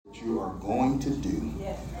you are going to do.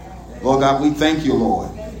 Lord God, we thank you,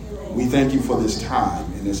 Lord. We thank you for this time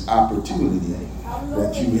and this opportunity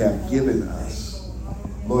that you have given us.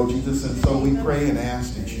 Lord Jesus, and so we pray and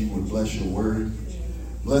ask that you would bless your word.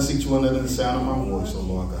 Bless each one under the sound of my voice, oh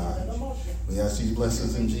Lord God. We ask these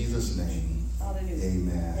blessings in Jesus' name.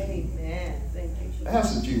 Amen. Amen. Thank you. I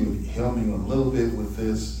ask that you would help me a little bit with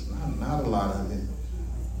this, not a lot of it,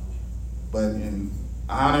 but in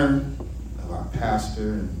honor of our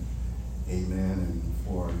pastor, and amen, and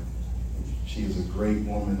for she is a great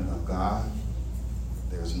woman of God.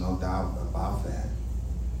 There's no doubt about that.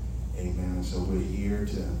 Amen. And so we're here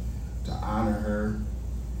to honor her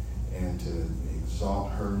and to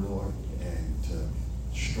exalt her, Lord, and to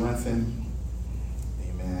strengthen.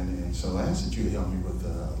 Amen. And so I ask that you help me with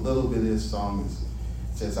a little bit of this song.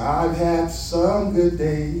 It says, I've had some good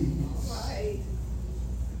days.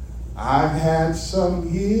 I've had some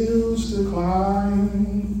hills to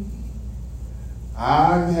climb.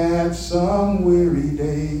 I've had some weary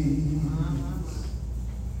days.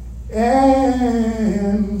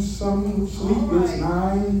 And some sleepless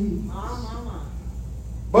nights.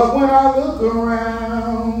 But when I look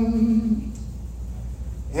around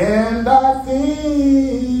and I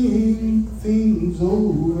think things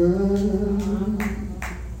over,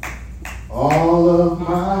 all of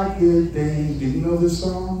my good days. Do you know this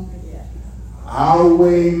song? I'll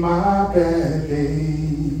weigh my bad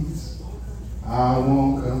days. I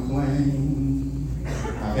won't complain.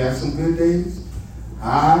 I've had some good days.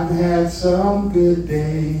 I've had some good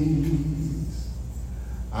days.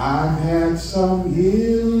 I've had some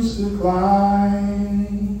hills to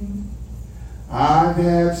climb. I've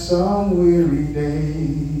had some weary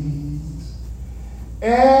days.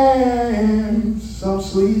 And some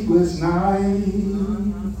sleepless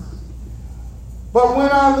nights. But when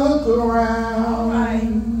I look around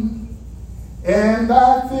and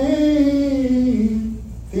I think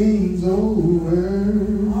things over,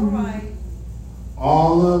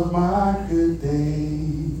 all of my good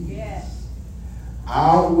days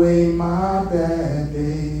outweigh my bad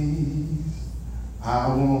days. I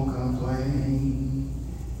won't complain.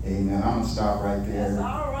 Amen. I'm going to stop right there.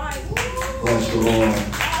 Bless you, Lord.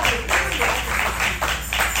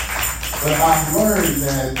 But I've learned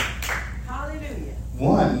that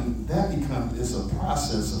one, that becomes, it's a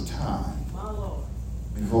process of time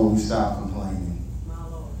before we stop complaining.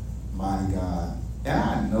 Mighty God. And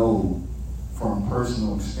I know from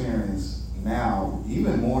personal experience now,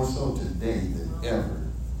 even more so today than ever,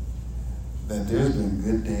 that there's been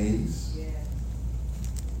good days.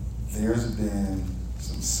 There's been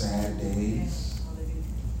some sad days.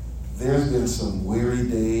 There's been some weary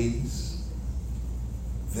days.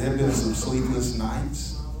 There have been some sleepless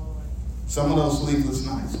nights. Some of those sleepless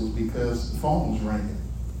nights was because the phone was ringing.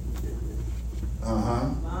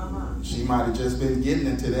 She might have just been getting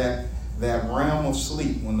into that realm of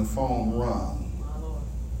sleep when the phone rung.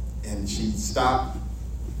 And she stopped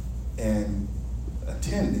and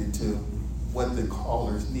attended to what the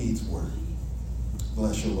caller's needs were.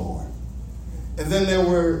 Bless you, Lord. And then there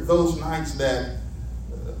were those nights that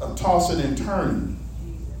of tossing and turning.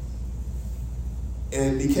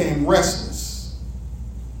 And it became restless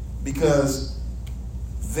because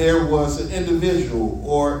there was an individual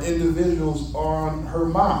or individuals on her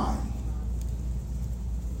mind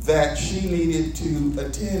that she needed to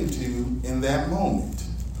attend to in that moment.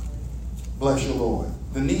 Bless you, Lord.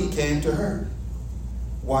 The need came to her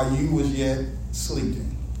while you was yet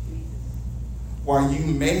sleeping. While you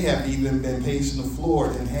may have even been pacing the floor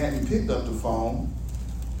and hadn't picked up the phone,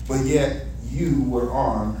 but yet you were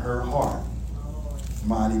on her heart.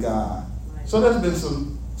 Mighty God. So there's been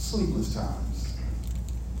some sleepless times.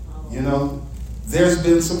 You know, there's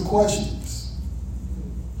been some questions.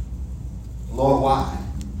 Lord, why?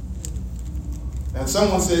 And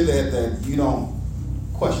someone said that you don't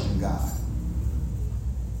question God.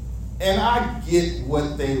 And I get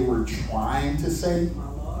what they were trying to say.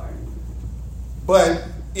 But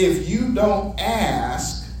if you don't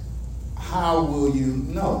ask, how will you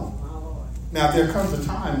know? Now, there comes a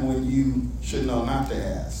time when you should know not to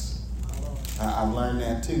ask. I've learned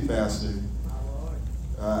that too, Pastor.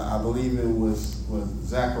 I believe it was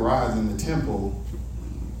Zacharias in the temple,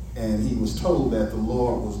 and he was told that the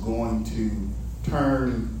Lord was going to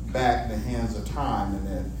turn back the hands of time,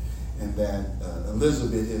 and that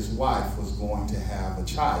Elizabeth, his wife, was going to have a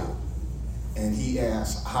child. And he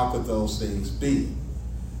asked, how could those things be?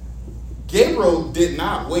 Gabriel did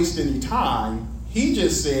not waste any time. He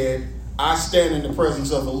just said, I stand in the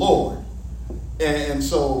presence of the Lord. And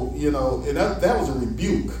so, you know, that was a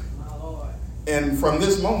rebuke. And from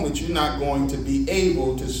this moment, you're not going to be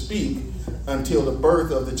able to speak until the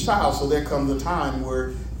birth of the child. So there comes a time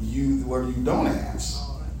where you don't ask.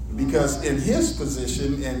 Because in his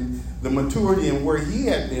position and the maturity and where he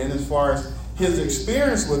had been as far as his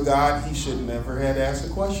experience with God, he should never had asked a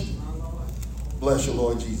question. Bless you,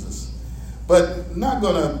 Lord Jesus. But not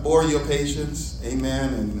going to bore your patience.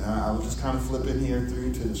 Amen. And I was just kind of flipping here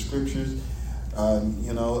through to the scriptures.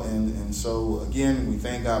 And so again, we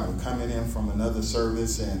thank God for coming in from another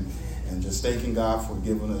service and just thanking God for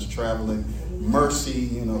giving us traveling mercy,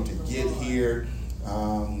 to get here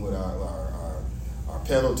with our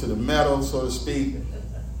pedal to the metal, so to speak,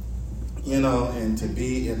 and to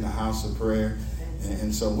be in the house of prayer.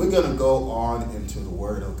 And so we're going to go on into the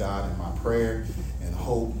word of God, and my prayer and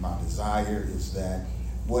hope, my desire is that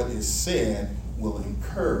what is said will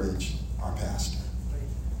encourage our pastor.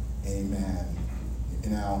 Amen.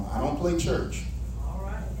 Now, I don't play church. All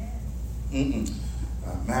right.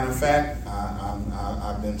 Matter of fact,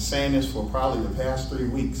 I've been saying this for probably the past 3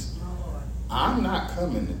 weeks. I'm not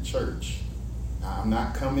coming to church. I'm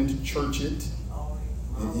not coming to church it.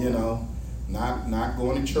 Not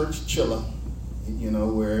going to church chilla.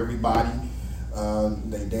 Where everybody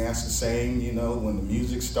they dance the same. When the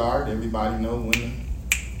music starts, everybody know when.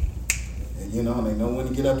 They know when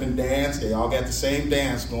to get up and dance. They all got the same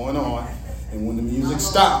dance going on. And when the music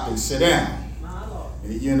stops, they sit down.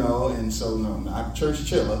 And so no, not church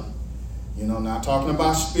chilla. Not talking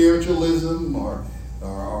about spiritualism or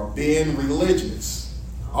being religious.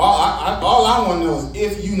 All I want to know is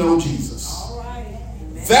if you know Jesus. All right.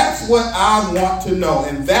 That's what I want to know,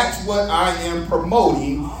 and that's what I am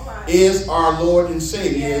promoting is our Lord and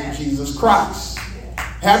Savior, Jesus Christ.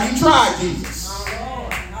 Have you tried Jesus?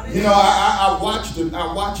 I watched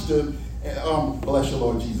the bless you,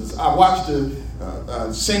 Lord Jesus. I watched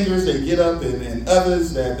the singers that get up and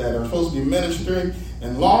others that are supposed to be ministering,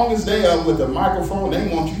 and long as they are with the microphone, they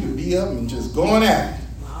want you to be up and just going at it.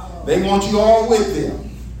 They want you all with them.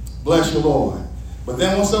 Bless you, Lord. But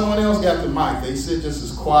then when someone else got the mic, they sit just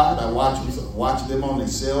as quiet. I watch them on their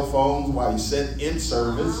cell phones while you sit in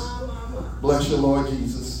service. Bless you, Lord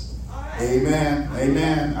Jesus. Amen.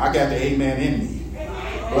 Amen. I got the amen in me.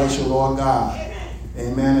 Bless you, Lord God.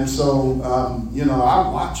 Amen. And so, I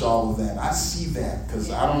watch all of that. I see that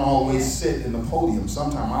because I don't always sit in the podium.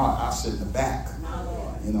 Sometimes I sit in the back.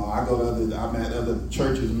 I go to I'm at other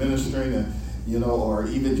churches ministering and, or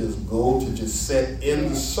even just go to just sit in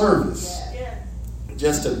the service,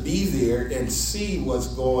 just to be there and see what's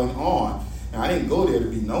going on. And I didn't go there to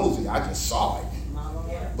be nosy. I just saw it.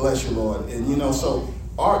 Bless you, Lord. And, do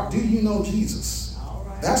you know Jesus?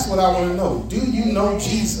 That's what I want to know. Do you know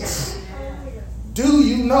Jesus? Do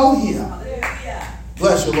you know him?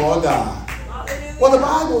 Bless you, Lord God. Well, the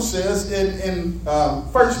Bible says in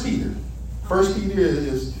 1 Peter. 1 Peter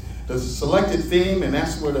is the selected theme, and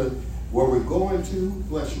that's where we're going to.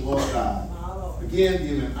 Bless you, Lord God. Again,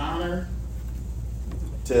 giving honor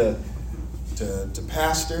to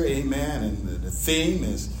Pastor, amen. And the theme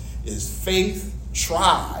is faith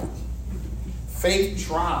tried. Faith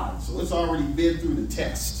tried. So it's already been through the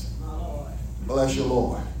test. Bless you,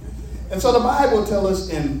 Lord. And so the Bible tells us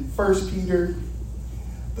in 1 Peter,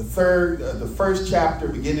 the first chapter,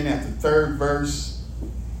 beginning at the 3rd verse,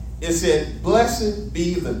 it said, "Blessed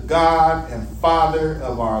be the God and Father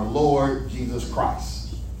of our Lord Jesus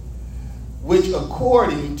Christ, which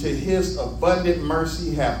according to his abundant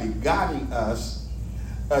mercy hath begotten us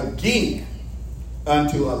again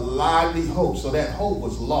unto a lively hope." So that hope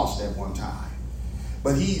was lost at one time.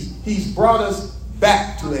 But he's brought us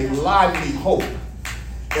back to a lively hope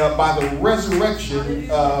by the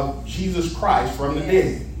resurrection of Jesus Christ from the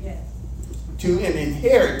dead, to an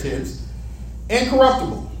inheritance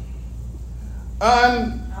incorruptible,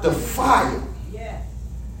 undefiled,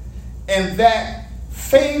 and that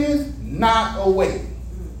fadeth not away,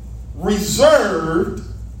 reserved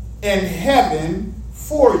in heaven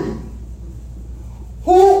for you,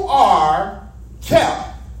 who are kept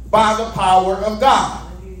by the power of God,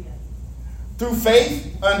 through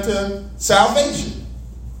faith unto salvation,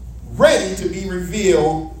 ready to be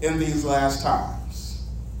revealed in these last times,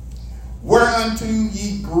 whereunto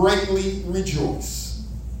ye greatly rejoice.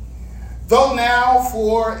 Though now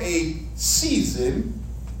for a season,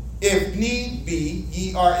 if need be,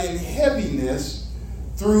 ye are in heaviness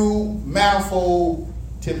through manifold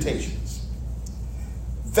temptations,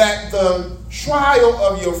 that the trial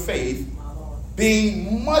of your faith,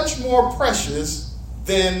 being much more precious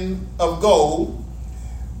than of gold,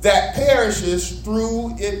 that perishes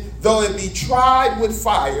through it, though it be tried with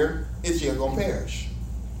fire, it's yet gonna perish.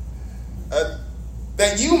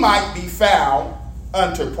 That you might be found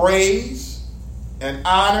unto praise and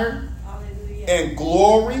honor and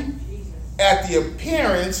glory at the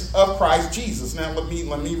appearance of Christ Jesus. Now let me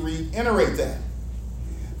reiterate that.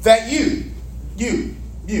 That you,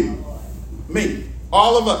 me,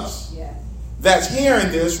 all of us that's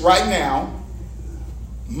hearing this right now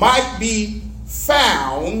might be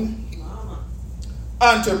found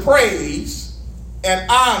unto praise and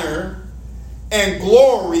honor and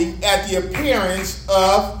glory at the appearance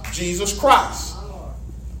of Jesus Christ.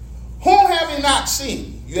 Whom have you not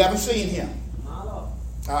seen? You haven't seen him.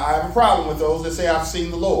 I have a problem with those that say, I've seen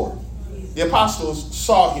the Lord. The apostles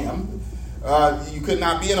saw him. You could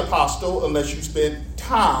not be an apostle unless you spent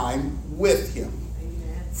time with him.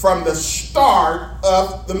 From the start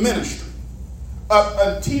of the ministry up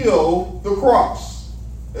until the cross.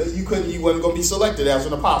 You wasn't going to be selected as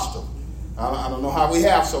an apostle. I don't know how we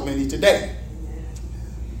have so many today.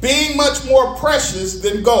 Being much more precious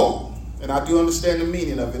than gold. And I do understand the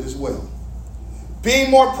meaning of it as well.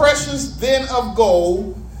 Being more precious than of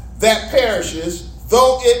gold that perishes,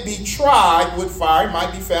 though it be tried with fire,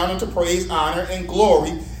 might be found unto praise, honor, and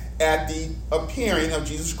glory at the appearing of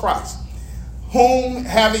Jesus Christ. Whom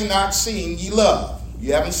having not seen ye love.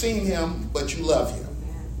 You haven't seen him, but you love him.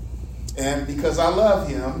 And because I love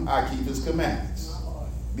him, I keep his commandments.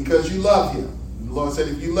 Because you love him. The Lord said,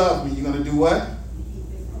 if you love me, you're going to do what?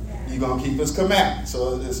 You're going to keep his commandments.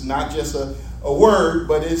 So it's not just a word,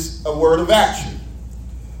 but it's a word of action.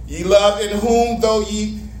 Ye love in whom, though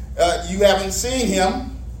you haven't seen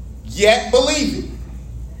him, yet believing.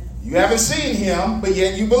 You haven't seen him, but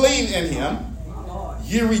yet you believe in him.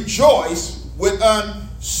 You rejoice with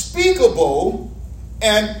unspeakable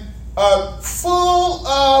and full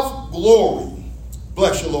of glory.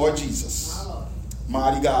 Bless you, Lord Jesus.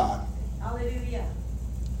 Mighty God. Hallelujah.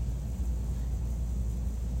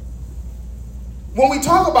 When we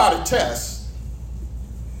talk about a test,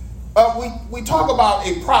 we talk about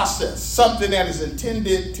a process, something that is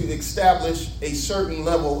intended to establish a certain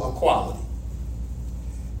level of quality.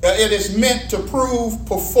 It is meant to prove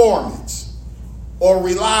performance or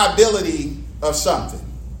reliability of something.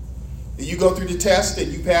 You go through the test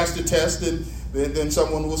and you pass the test, and then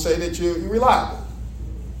someone will say that you're reliable,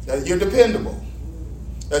 that you're dependable,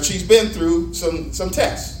 that she's been through some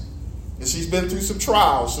tests, and she's been through some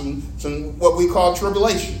trials, some what we call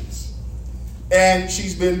tribulations, and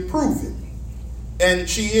she's been proven, and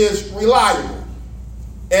she is reliable,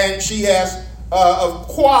 and she has a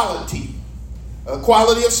quality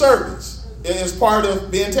of service. It is part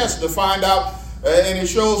of being tested to find out, and it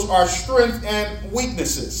shows our strength and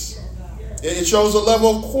weaknesses. It shows a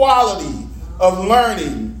level of quality of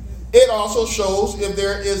learning. It also shows if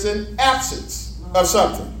there is an absence of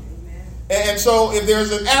something. And so if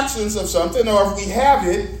there's an absence of something, or if we have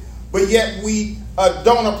it, but yet we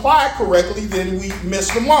don't apply it correctly, then we miss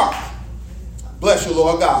the mark. Bless you,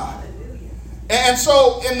 Lord God. And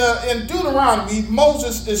so in Deuteronomy,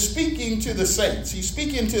 Moses is speaking to the saints. He's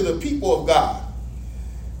speaking to the people of God.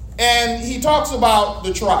 And he talks about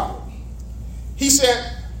the trial. He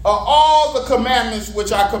said, all the commandments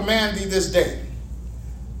which I command thee this day,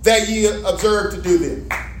 that ye observe to do them.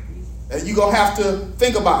 And you're going to have to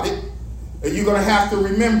think about it. And you're going to have to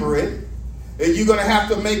remember it. And you're going to have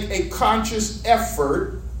to make a conscious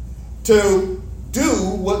effort to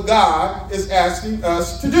do what God is asking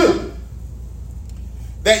us to do,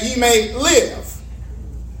 that ye may live.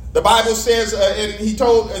 The Bible says, and he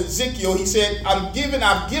told Ezekiel, he said, I've given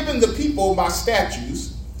the people my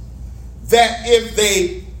statutes, that if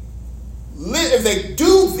they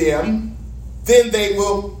do them, then they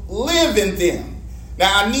will live in them.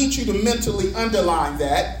 Now, I need you to mentally underline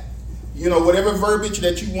that. Whatever verbiage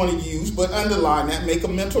that you want to use, but underline that, make a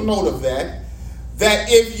mental note of that. That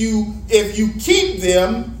if you keep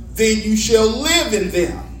them, then you shall live in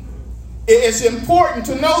them. It's important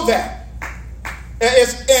to know that.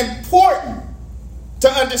 It's important to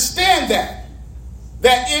understand that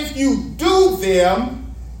if you do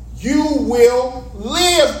them, you will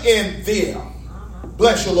live in them.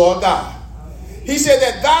 Bless you, Lord God. He said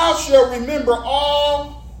that thou shalt remember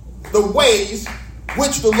all the ways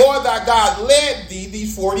which the Lord thy God led thee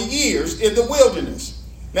these 40 years in the wilderness.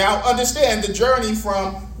 Now, understand the journey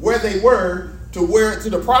from where they were to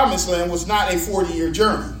the promised land was not a 40-year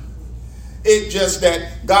journey. It just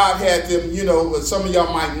that God had them, some of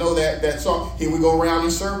y'all might know that song, here we go around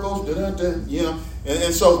in circles,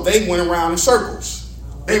 and so they went around in circles.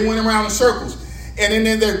 They went around in circles. And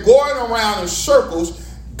then they're going around in circles.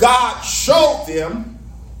 God showed them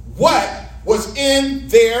what was in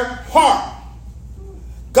their heart.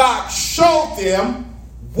 God showed them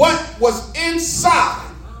what was inside.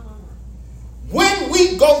 When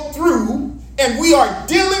we go through and we are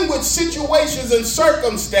dealing with situations and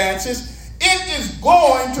circumstances, It is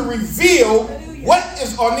going to reveal what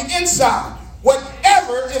is on the inside.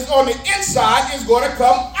 Whatever is on the inside is going to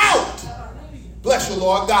come out. Bless you,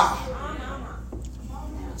 Lord God.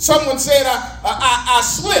 Someone said, I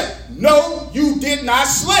slipped. No, you did not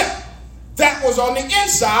slip. That was on the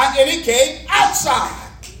inside and it came outside.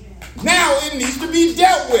 Now it needs to be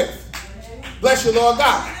dealt with. Bless you, Lord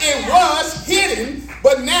God. It was hidden,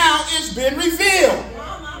 but now it's been revealed.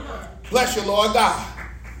 Bless you, Lord God.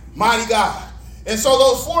 Mighty God. And so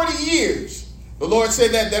those 40 years, the Lord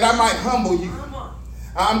said that I might humble you.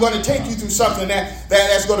 I'm going to take you through something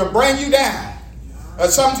that's going to bring you down.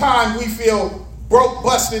 Sometimes we feel broke,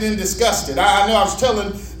 busted, and disgusted. I know I was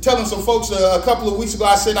telling some folks a couple of weeks ago.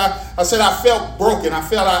 I said I felt broken. I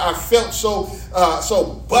felt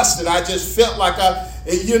so busted. I just felt like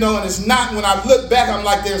and it's not. When I look back, I'm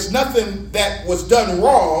like, there's nothing that was done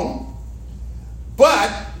wrong,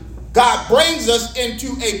 but God brings us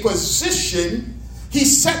into a position. He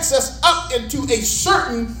sets us up into a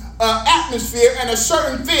certain atmosphere and a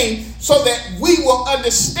certain thing so that we will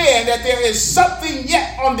understand that there is something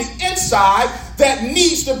yet on the inside that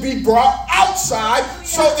needs to be brought outside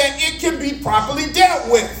so that it can be properly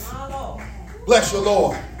dealt with. Bless your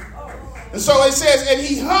Lord. And so it says, and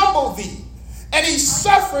he humbled thee, and he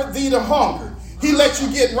suffered thee to hunger. He let you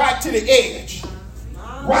get right to the edge.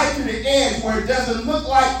 Right to the edge where it doesn't look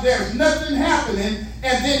like there's nothing happening,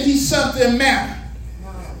 and then he something manna.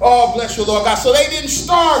 Oh, bless you, Lord God. So they didn't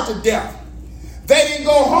starve to death. They didn't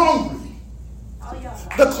go hungry.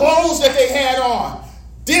 The clothes that they had on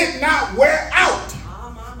did not wear out.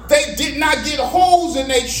 They did not get holes in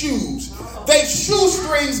their shoes. Their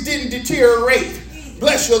shoestrings didn't deteriorate.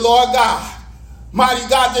 Bless you, Lord God. Mighty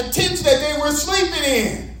God, the tents that they were sleeping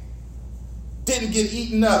in didn't get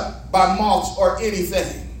eaten up by moths or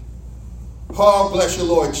anything. Oh, bless you,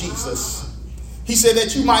 Lord Jesus. He said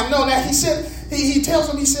that you might know. Now, he said, he tells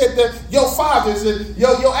them, he said that your fathers and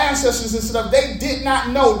your ancestors and stuff, they did not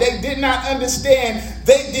know. They did not understand.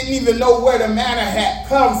 They didn't even know where the manna had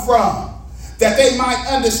come from. That they might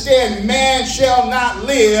understand man shall not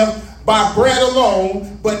live by bread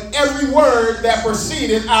alone, but every word that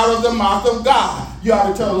proceeded out of the mouth of God. You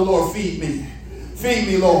ought to tell the Lord, feed me. Feed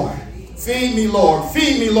me, Lord. Feed me, Lord.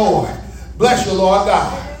 Feed me, Lord. Bless you, Lord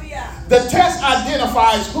God. The test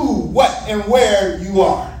identifies who, what, and where you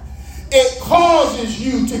are. It causes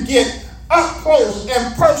you to get up close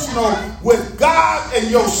and personal with God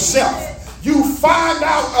and yourself. You find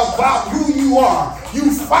out about who you are.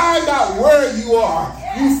 You find out where you are.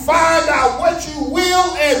 You find out what you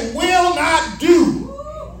will and will not do.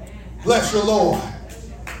 Bless your Lord.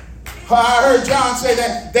 I heard John say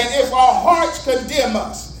that if our hearts condemn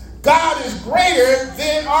us, God is greater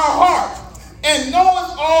than our heart and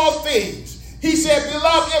knoweth all things. He said,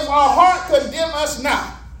 beloved, if our heart condemn us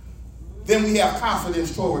not, then we have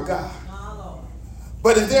confidence toward God.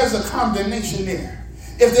 But if there's a condemnation there,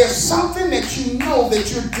 if there's something that you know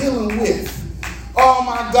that you're dealing with, oh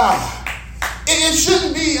my God, it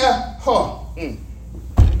shouldn't be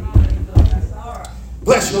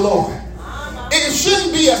bless you, Lord. It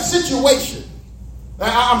shouldn't be a situation.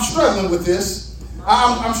 I'm struggling with this.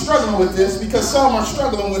 I'm struggling with this because some are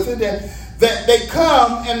struggling with it, that they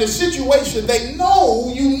come and the situation, they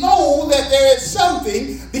know, you know that there is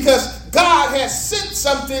something because God has sent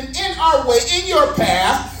something in our way, in your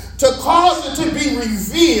path, to cause it to be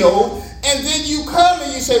revealed, and then you come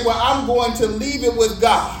and you say, well, I'm going to leave it with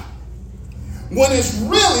God. When it's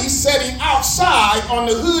really sitting outside on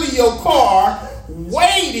the hood of your car,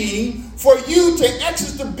 waiting for you to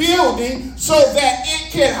exit the building so that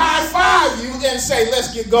it can high-five you and say,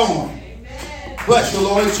 let's get going. Amen. Bless you,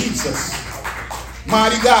 Lord Jesus.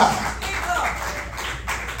 Mighty God.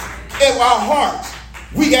 In our hearts,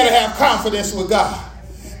 we got to have confidence with God.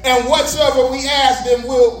 And whatsoever we ask, then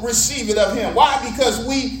we'll receive it of him. Why? Because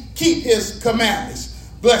we keep his commandments.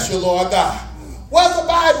 Bless you, Lord God. Well, the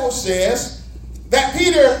Bible says that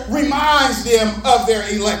Peter reminds them of their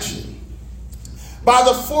election by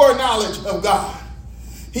the foreknowledge of God.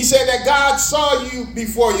 He said that God saw you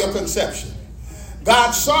before your conception.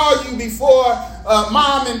 God saw you before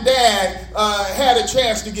mom and dad had a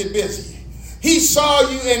chance to get busy. He saw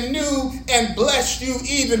you and knew and blessed you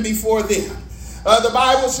even before them. The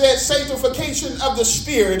Bible says sanctification of the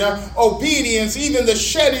spirit, obedience, even the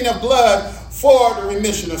shedding of blood for the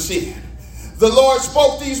remission of sin. The Lord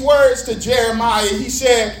spoke these words to Jeremiah. He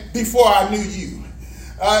said, before I knew you.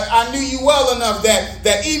 I knew you well enough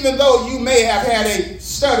that even though you may have had a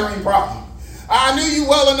stuttering problem, I knew you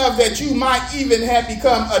well enough that you might even have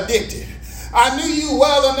become addicted. I knew you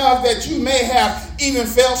well enough that you may have even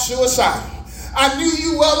felt suicidal. I knew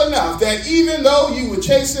you well enough that even though you were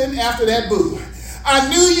chasing after that boo, I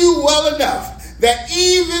knew you well enough that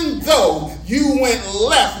even though you went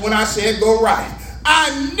left when I said go right, I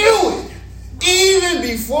knew it even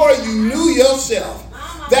before you knew yourself,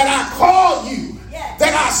 that I called you,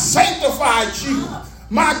 that I sanctified you.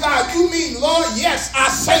 My God, you mean, Lord, yes, I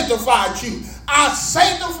sanctified you. I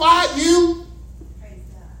sanctified you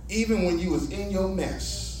even when you was in your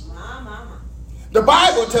mess. The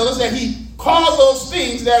Bible tells us that he called those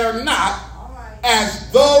things that are not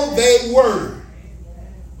as though they were.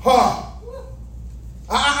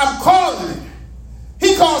 I'm calling it.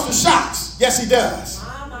 He calls the shots. Yes, he does.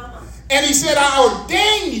 And he said, I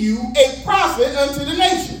ordain you a prophet unto the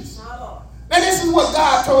nations. Now, this is what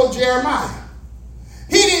God told Jeremiah.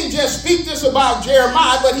 He didn't just speak this about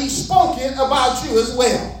Jeremiah, but he spoke it about you as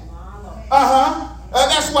well.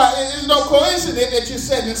 That's why it's no coincidence that you're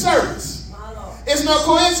sitting in service. It's no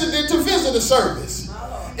coincidence to visit a service.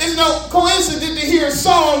 It's no coincidence to hear a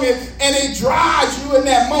song and it drives you in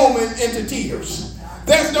that moment into tears.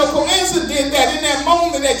 There's no coincidence that in that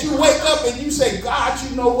moment that you wake up and you say, God,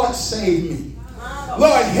 you know what? Save me.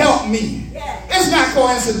 Lord, help me. It's not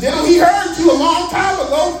coincidental. He heard you a long time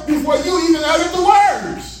ago before you even uttered the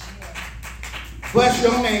words. Bless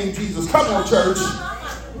your name, Jesus. Come on, church.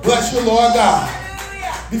 Bless your Lord God.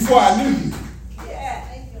 Before I knew you.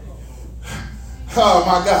 Oh,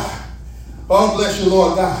 my God. Oh, bless your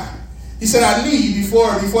Lord God. He said, I knew you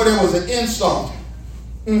before there was an insult.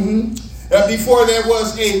 Before there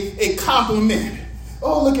was a compliment.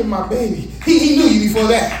 Oh, look at my baby. He knew you before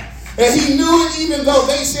that. And he knew it even though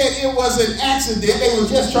they said it was an accident. They were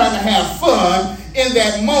just trying to have fun in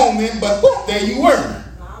that moment. But whoop, there you were.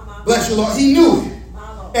 Bless your Lord. He knew it.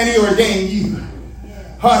 And he ordained you.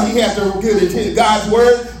 He had the good intent. God's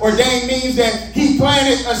word ordained means that he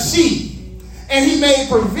planted a seed. And he made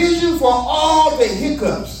provision for all the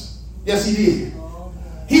hiccups. Yes, he did.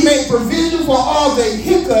 He made provision for all the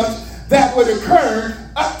hiccups that would occur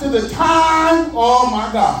up to the time, oh my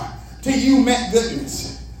God, till you met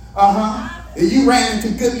goodness. You ran into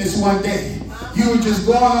goodness one day. You were just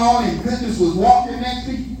going on and goodness was walking next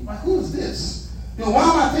to you. Like, who is this? Why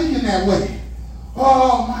am I thinking that way?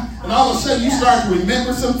 Oh my. And all of a sudden you start to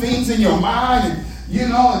remember some things in your mind and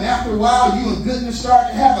and after a while, you and goodness start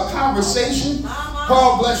to have a conversation.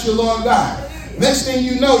 Oh, bless your Lord God. Next thing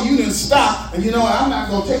you know, you didn't stop. And I'm not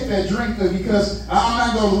going to take that drink because I'm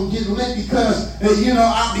not going to get lit because,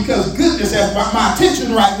 because goodness has my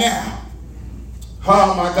attention right now.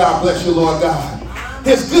 Oh, my God, bless your Lord God.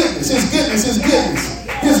 His goodness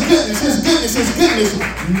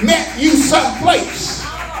met you someplace.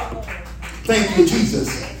 Thank you,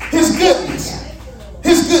 Jesus. His goodness,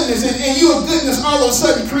 and your goodness all of a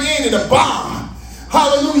sudden created a bond.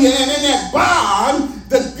 Hallelujah. And in that bond,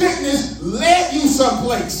 the goodness led you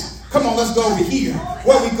someplace. Come on, let's go over here.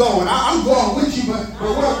 Where we going? I'm going with you, but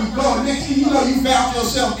where we going? Next thing you know, you found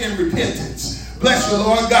yourself in repentance. Bless your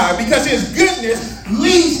Lord God. Because his goodness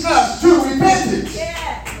leads us to repentance.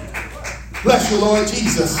 Bless your Lord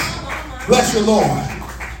Jesus. Bless your Lord.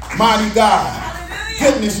 Mighty God.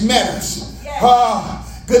 Goodness met us.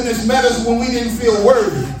 Goodness met us when we didn't feel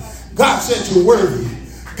worthy. God said you're worthy.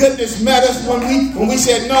 Goodness met us when we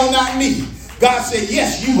said, no, not me. God said,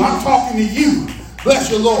 yes, you. I'm talking to you. Bless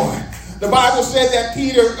your Lord. The Bible said that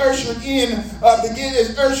Peter began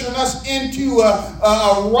ushering us into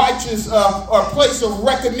a righteous or place of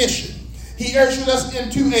recognition. He ushered us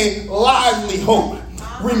into a lively hope,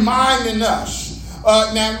 reminding us.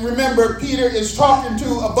 Now, remember, Peter is talking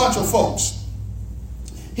to a bunch of folks.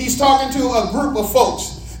 He's talking to a group of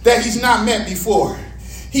folks that he's not met before.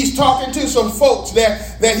 He's talking to some folks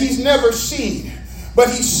that he's never seen, but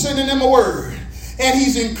he's sending them a word, and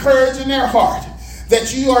he's encouraging their heart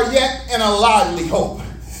that you are yet in a lively hope.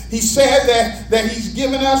 He said that he's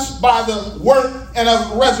given us by the work and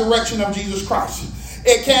of resurrection of Jesus Christ.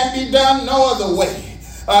 It can't be done no other way.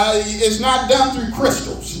 It's not done through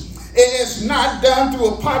crystals. It's not done through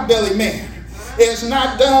a potbelly man. It's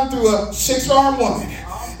not done through a six-armed woman.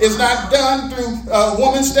 It's not done through a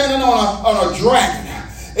woman standing on a dragon.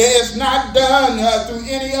 It's not done through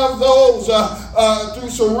any of those, through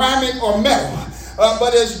ceramic or metal.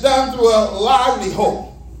 But it's done through a lively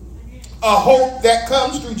hope. A hope that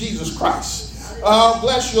comes through Jesus Christ.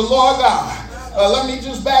 Bless your Lord God. Let me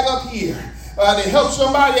just back up here. To help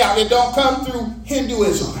somebody out. It don't come through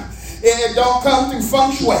Hinduism. It don't come through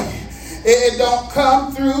feng shui. It don't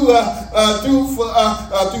come through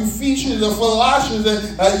features or philosophies,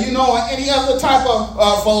 or any other type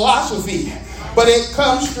of philosophy. But it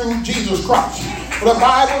comes through Jesus Christ. The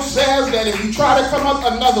Bible says that if you try to come up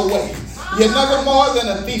another way, you're nothing more than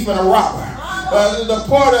a thief and a robber. The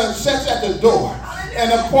porter sits at the door,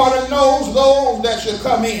 and the porter knows those that should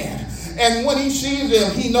come in. And when he sees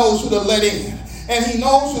them, he knows who to let in, and he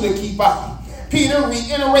knows who to keep out. Peter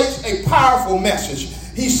reiterates a powerful message.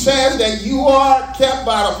 He says that you are kept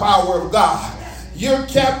by the power of God. You're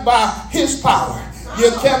kept by his power.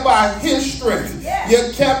 You're kept by his strength.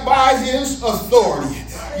 You're kept by his authority.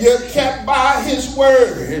 You're kept by his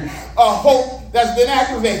word. A hope that's been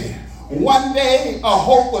activated. One day, a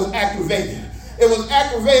hope was activated. It was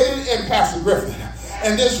activated in Pastor Griffin.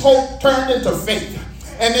 And this hope turned into faith.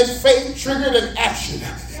 And this faith triggered an action.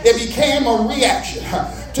 It became a reaction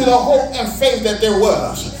to the hope and faith that there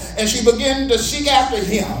was. And she began to seek after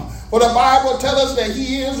him. For the Bible tells us that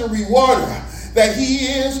he is a rewarder. That he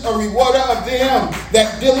is a rewarder of them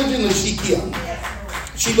that diligently seek him.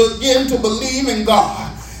 She began to believe in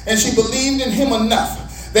God. And she believed in him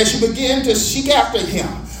enough that she began to seek after him.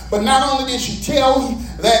 But not only did she tell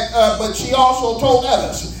that, but she also told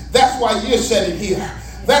others. That's why you're sitting here.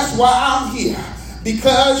 That's why I'm here.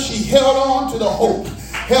 Because she held on to the hope.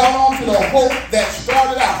 Held on to the hope that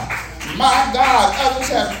started out. My God, others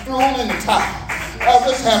have thrown in the towel.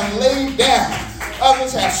 Others have laid down.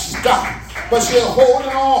 Others have stopped. But she's holding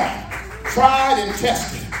on. Tried and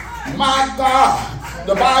tested. My God,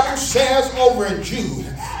 the Bible says over in Jude,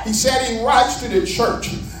 he said he writes to the church,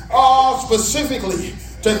 specifically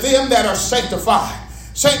to them that are sanctified.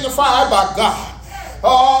 Sanctified by God.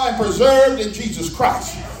 And preserved in Jesus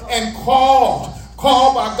Christ. And called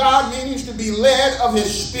by God means to be led of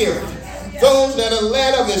his spirit. Those that are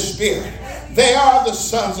led of his spirit, they are the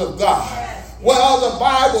sons of God. Well, the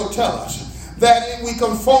Bible tells us that if we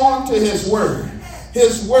conform to his word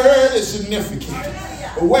is significant,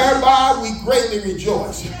 whereby we greatly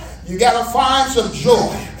rejoice. You got to find some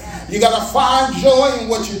joy. You got to find joy in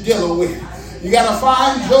what you're dealing with. You got to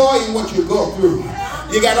find joy in what you go through.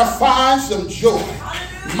 You got to find some joy.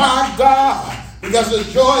 My God. Because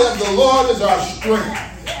the joy of the Lord is our strength.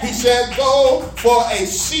 He said, go for a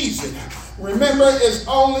season. Remember, it's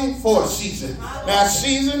only for a season. Now,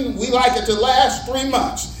 season, we like it to last 3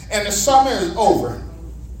 months. And the summer is over.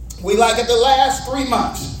 We like it to last 3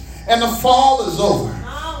 months. And the fall is over.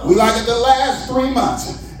 We like it to last 3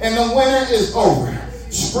 months. And the winter is over.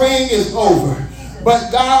 Spring is over.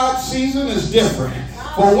 But God's season is different.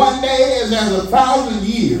 For one day is as 1,000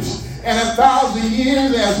 years. And 1,000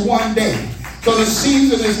 years as one day. So the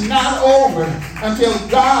season is not over until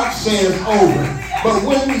God says over. But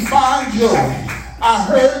when we find joy, I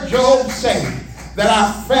heard Job say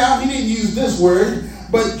that he didn't use this word,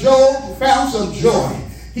 but Job found some joy.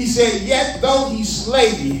 He said, yet though he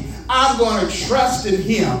slay me, I'm going to trust in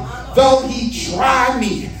him. Though he try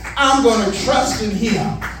me, I'm going to trust in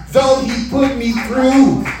him. Though he put me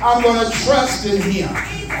through, I'm going to trust in him.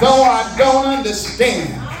 Though I don't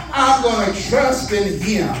understand, I'm going to trust in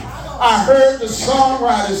him. I heard the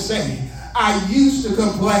songwriter say, I used to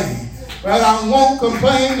complain, but I won't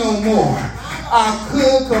complain no more. I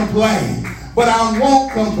could complain, but I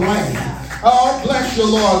won't complain. Oh, bless you,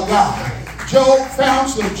 Lord God. Job found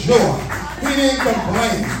some joy. He didn't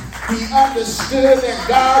complain. He understood that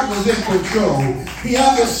God was in control. He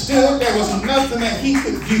understood there was nothing that he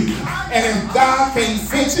could do. And if God can't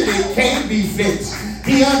fix it, it can't be fixed.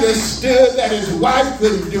 He understood that his wife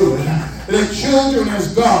couldn't do it. The children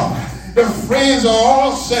is gone. The friends are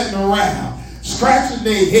all sitting around, scratching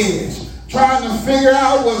their heads, trying to figure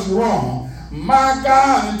out what's wrong. My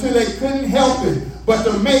God, until they couldn't help it but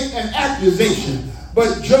to make an accusation.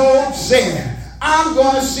 But Job said, I'm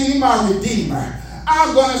going to see my Redeemer.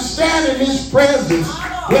 I'm going to stand in his presence.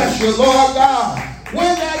 Bless you, Lord God.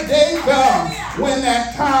 When that day comes, when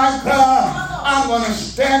that time comes, I'm going to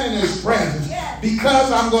stand in his presence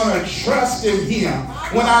because I'm going to trust in him.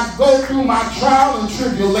 When I go through my trial and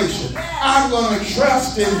tribulation, I'm going to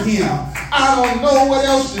trust in him. I don't know what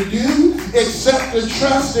else to do except to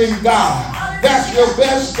trust in God. That's your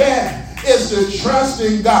best bet, is to trust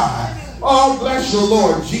in God. Oh, bless you,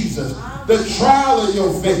 Lord Jesus. The trial of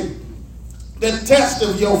your faith, the test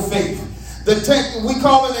of your faith, we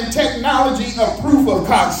call it in technology a proof of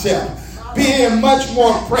concept, being much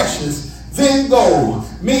more precious than gold,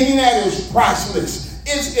 meaning that it's priceless,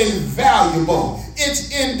 it's invaluable, it's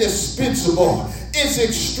indispensable, it's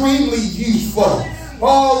extremely useful.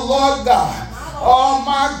 Oh, Lord God, oh,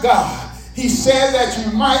 my God, he said that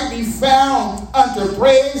you might be found unto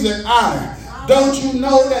praise and honor. Don't you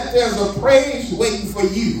know that there's a praise waiting for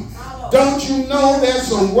you? Don't you know there's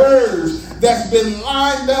some words that's been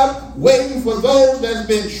lined up waiting for those that's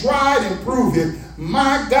been tried and proven?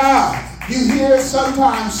 My God, you hear us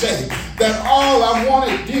sometimes say that all I want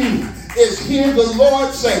to do is hear the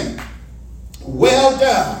Lord say, well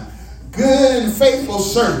done, good and faithful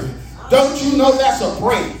servant. Don't you know that's a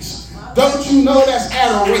praise? Don't you know that's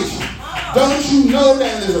adoration? Don't you know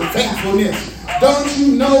that is a thankfulness? Don't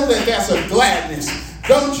you know that that's a gladness?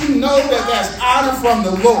 Don't you know that that's honor from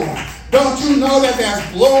the Lord? Don't you know that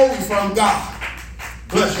that's glory from God?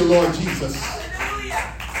 Bless you, Lord Jesus.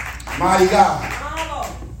 Mighty God.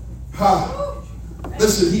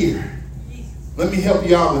 Listen here. Let me help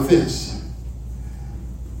you out with this.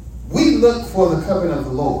 We look for the covenant of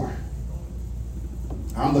the Lord.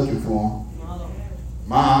 I'm looking for him.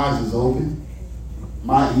 My eyes is open.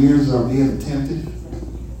 My ears are being attentive.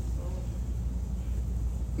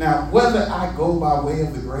 Now, whether I go by way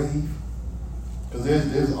of the grave, because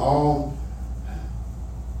there's all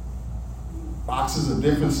boxes of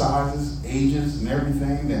different sizes, ages, and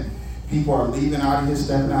everything that people are leaving out of here,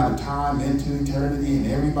 stepping out of time into eternity, and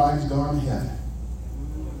everybody's going to heaven.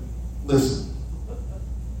 Listen.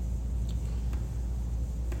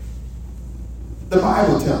 The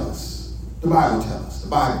Bible tells us. The Bible tells us. The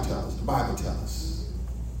Bible tells us. The Bible tells us.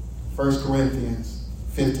 1 Corinthians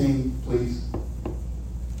 15, please.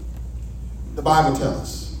 The Bible tells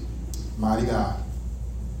us, mighty God,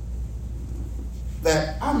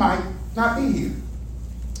 that I might not be here.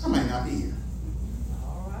 I might not be here.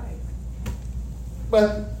 All right.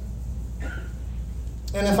 But,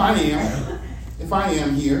 and if I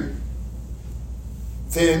am here,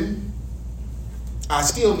 then I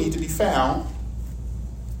still need to be found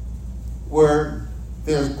where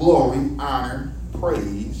there's glory, honor,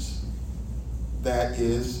 praise that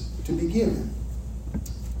is to be given.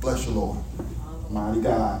 Bless you, Lord. Mighty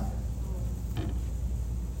God.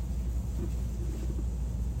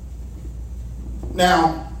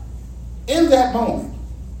 Now, in that moment,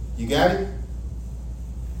 you got it?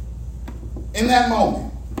 In that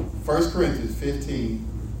moment, 1 Corinthians 15,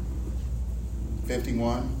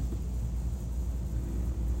 51.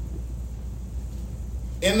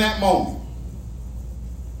 In that moment,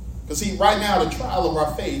 because see, right now the trial of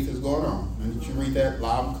our faith is going on. And you read that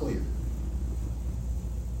loud and clear.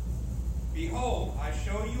 Behold, I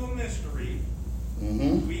show you a mystery.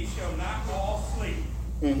 Mm-hmm. We shall not all sleep,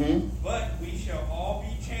 Mm-hmm. but we shall all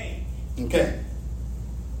be changed. Okay.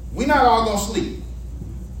 We're not all going to sleep.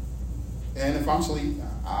 And if I'm asleep,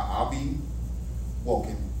 I'll be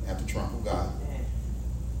woken at the trump of God.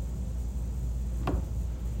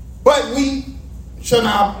 But we shall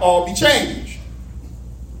not all be changed.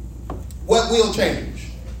 What will change?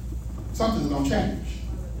 Something's going to change.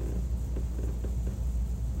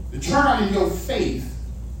 The trial in your faith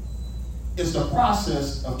is the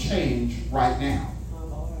process of change right now.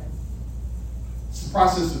 It's the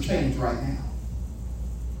process of change right now.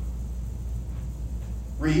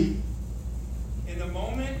 Read. In the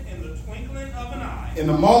moment, in the twinkling of an eye. In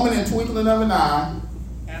the moment and twinkling of an eye.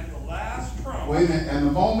 At the last trump. Wait a minute. In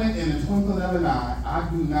the moment in the twinkling of an eye, I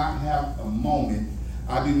do not have a moment.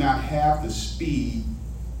 I do not have the speed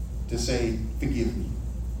to say, forgive me.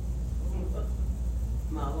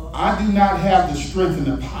 I do not have the strength and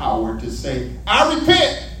the power to say, I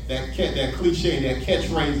repent. That cliche, that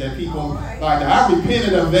catchphrase that people like that. I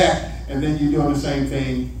repented of that. And then you're doing the same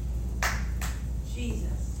thing.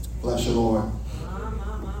 Jesus. Bless you, Lord.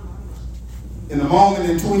 In the moment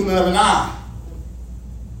and twinkling of an eye,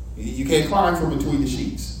 you can't climb from between the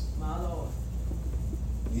sheets. My Lord.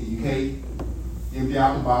 You can't empty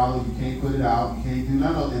out the bottle. You can't put it out. You can't do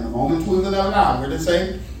none of it. In the moment and twinkling of an eye, where did it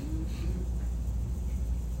say?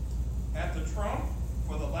 At the trump,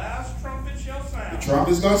 for the last trumpet shall sound. The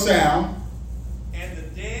trumpet is going to sound. And the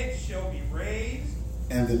dead shall be raised.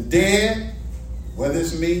 And the dead, whether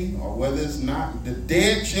it's me or whether it's not, the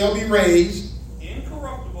dead shall be raised.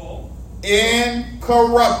 Incorruptible.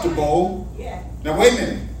 Incorruptible. Yeah. Now wait a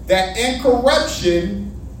minute. That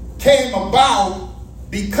incorruption came about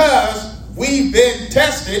because we've been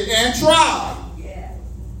tested and tried. Yeah.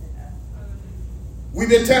 We've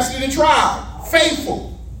been tested and tried.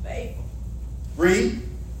 Faithful. Faithful. Read.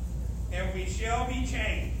 And we shall be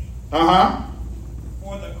changed. Uh-huh.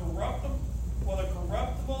 For the corruptible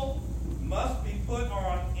must be put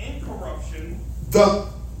on incorruption. The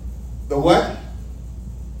what?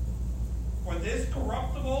 For this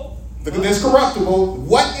corruptible. This corruptible.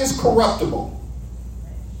 What is corruptible?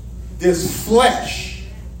 This flesh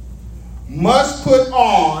must put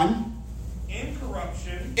on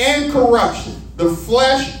incorruption. Incorruption. The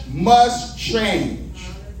flesh must change.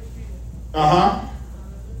 Uh-huh.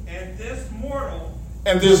 And this mortal.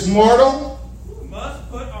 And this mortal must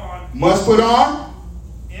put on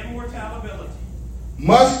immortality.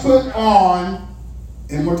 Must put on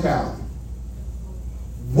immortality.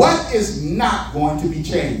 What is not going to be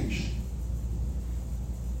changed?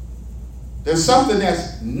 There's something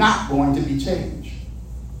that's not going to be changed.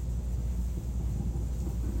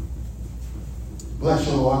 Bless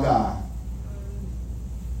you, Lord God.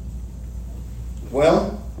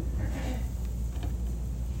 Well,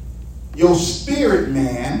 your spirit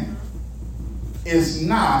man is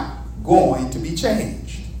not going to be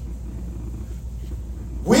changed.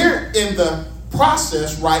 We're in the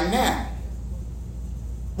process right now.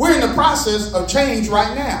 We're in the process of change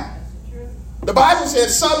right now. The Bible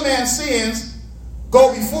says some man's sins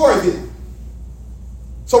go before them.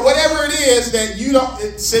 So whatever it is that you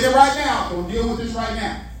don't, sit it right now. Don't deal with this right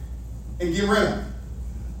now and get rid of it.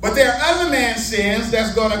 But there are other man's sins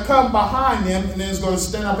that's going to come behind them and then it's going to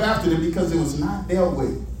stand up after them because it was not dealt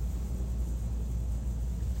with.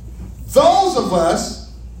 Those of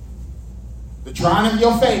us, the trying of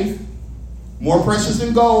your faith, more precious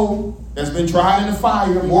than gold, that's been tried in the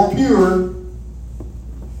fire, more pure.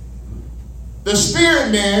 The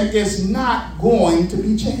spirit man is not going to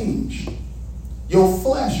be changed. Your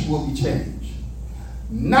flesh will be changed,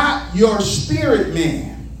 not your spirit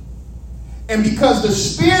man. And because the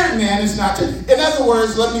spirit man is not changed, in other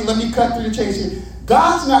words, let me cut through the chase here.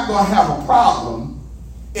 God's not going to have a problem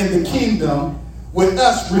in the kingdom with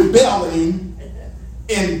us rebelling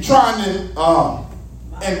and trying to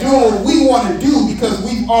and doing what we want to do because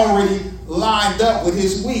we've already lined up with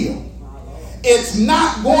his will. It's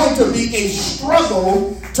not going to be a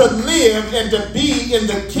struggle to live and to be in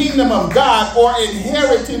the kingdom of God or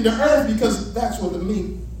inheriting the earth because that's what it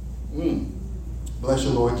means. Bless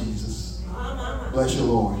you, Lord Jesus. Bless you,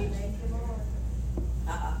 Lord.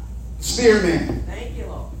 Spirit man. Thank you,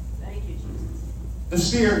 Lord. Thank you, Jesus. The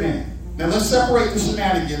spirit man. Now let's separate the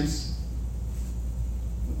shenanigans.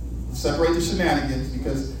 Let's separate the shenanigans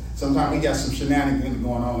because sometimes we got some shenanigans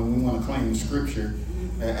going on and we want to claim the scripture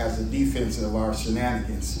as a defense of our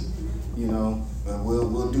shenanigans. You know,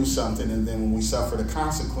 we'll do something and then when we suffer the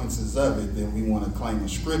consequences of it, then we want to claim a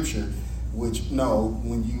scripture. Which no,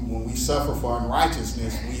 when we suffer for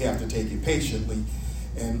unrighteousness, we have to take it patiently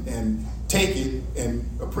and take it and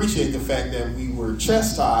appreciate the fact that we were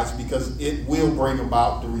chastised because it will bring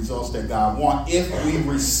about the results that God wants if we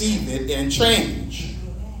receive it and change.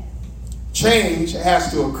 Change has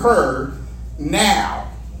to occur now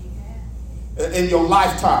in your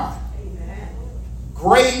lifetime.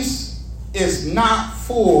 Grace is not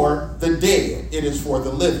for the dead. It is for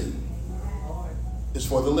the living. It's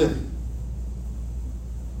for the living.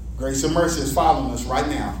 Grace and mercy is following us right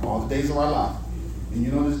now, all the days of our life. And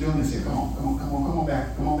you know what's doing this here. Come on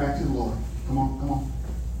back. Come on back to the Lord. Come on.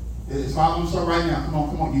 It's following us right now. Come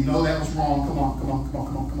on. You know that was wrong. Come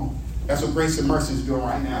on. That's what grace and mercy is doing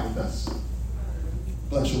right now with us.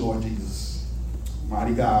 Bless you, Lord Jesus.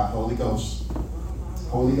 Mighty God, Holy Ghost.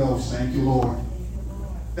 Holy Ghost, thank you, Lord.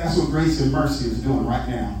 That's what grace and mercy is doing right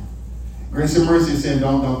now. Grace and mercy is saying,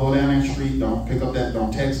 don't go down that street, don't pick up that,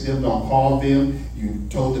 don't text them, don't call them. You're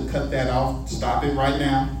told to cut that off. Stop it right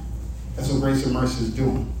now. That's what grace and mercy is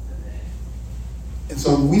doing. And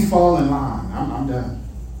so when we fall in line, I'm done.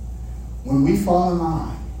 When we fall in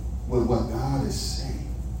line with what God is saying,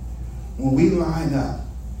 when we line up,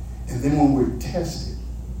 and then when we're tested,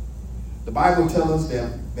 the Bible tells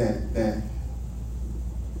us that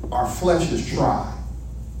our flesh is tried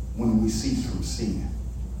when we cease from sin.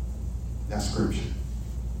 That's scripture.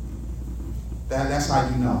 That's how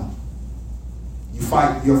you know.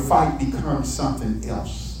 Your fight becomes something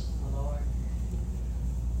else.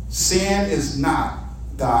 Sin is not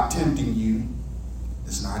God tempting you.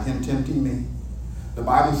 It's not him tempting me. The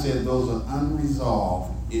Bible says those are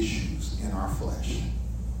unresolved issues in our flesh.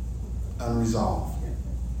 Unresolved.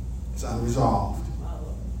 It's unresolved.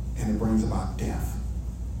 And it brings about death.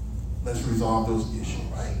 Let's resolve those issues.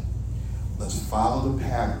 Let's follow the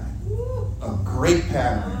pattern. A great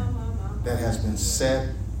pattern that has been set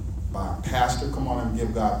by a pastor. Come on and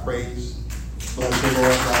give God praise. Bless you,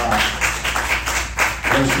 Lord God.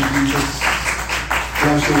 Bless you, Jesus.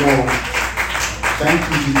 Bless you, Lord. Thank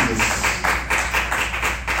you, Jesus.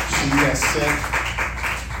 She has set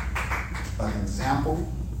an example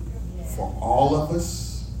for all of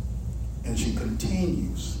us, and she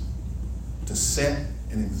continues to set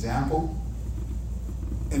an example.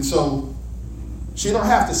 And so she don't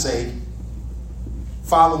have to say,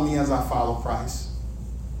 follow me as I follow Christ.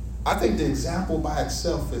 I think the example by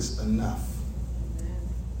itself is enough.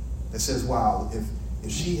 It says, wow,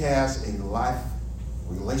 if she has a life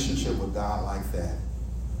relationship with God like that,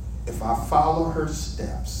 if I follow her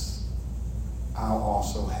steps, I'll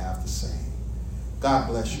also have the same. God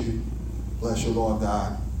bless you. Bless you, Lord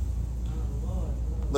God.